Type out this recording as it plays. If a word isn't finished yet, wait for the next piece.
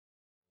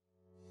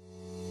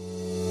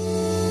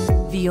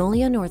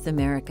Veolia North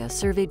America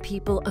surveyed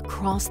people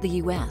across the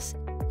U.S.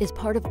 as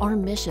part of our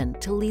mission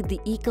to lead the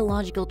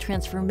ecological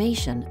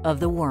transformation of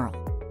the world.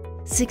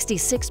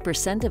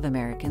 66% of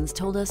Americans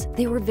told us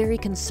they were very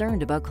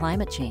concerned about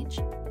climate change.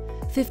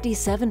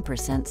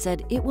 57%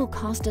 said it will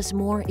cost us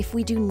more if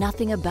we do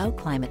nothing about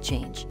climate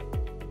change.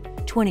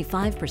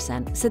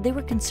 25% said they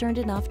were concerned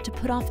enough to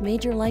put off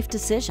major life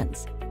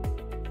decisions.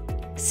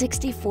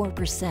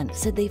 64%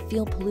 said they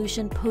feel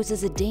pollution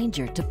poses a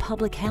danger to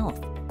public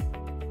health.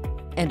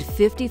 And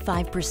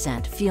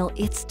 55% feel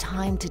it's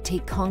time to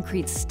take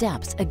concrete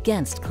steps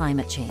against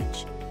climate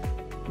change.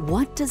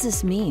 What does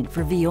this mean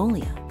for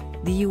Veolia,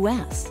 the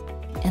US,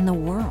 and the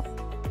world?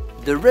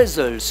 The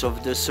results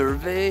of the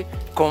survey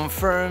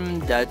confirm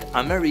that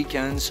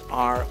Americans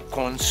are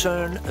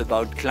concerned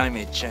about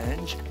climate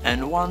change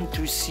and want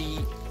to see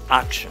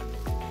action,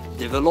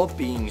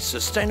 developing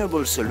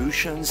sustainable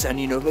solutions and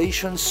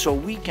innovations so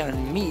we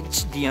can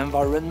meet the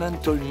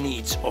environmental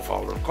needs of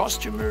our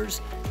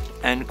customers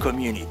and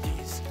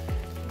communities.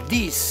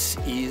 This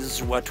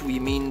is what we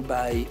mean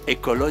by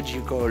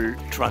ecological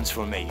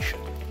transformation.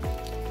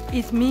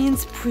 It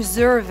means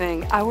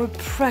preserving our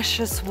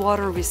precious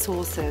water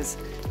resources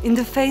in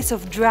the face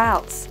of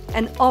droughts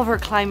and other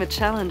climate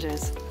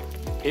challenges.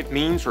 It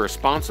means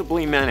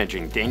responsibly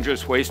managing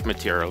dangerous waste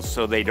materials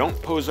so they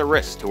don't pose a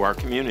risk to our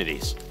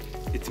communities.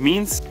 It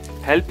means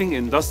helping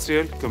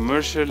industrial,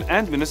 commercial,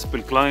 and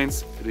municipal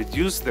clients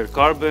reduce their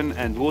carbon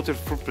and water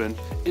footprint.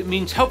 It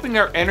means helping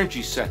our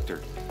energy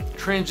sector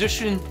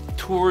transition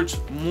towards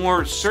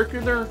more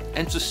circular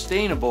and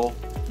sustainable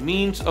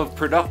means of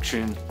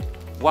production,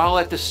 while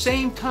at the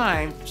same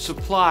time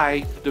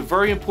supply the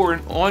very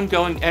important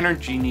ongoing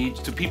energy needs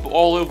to people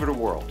all over the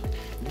world.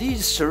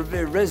 These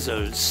survey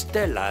results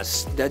tell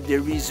us that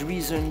there is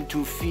reason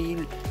to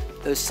feel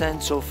a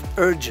sense of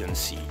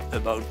urgency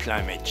about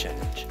climate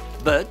change.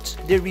 But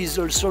there is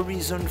also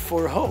reason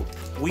for hope.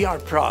 We are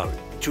proud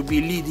to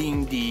be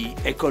leading the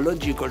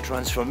ecological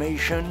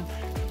transformation.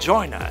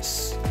 Join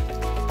us.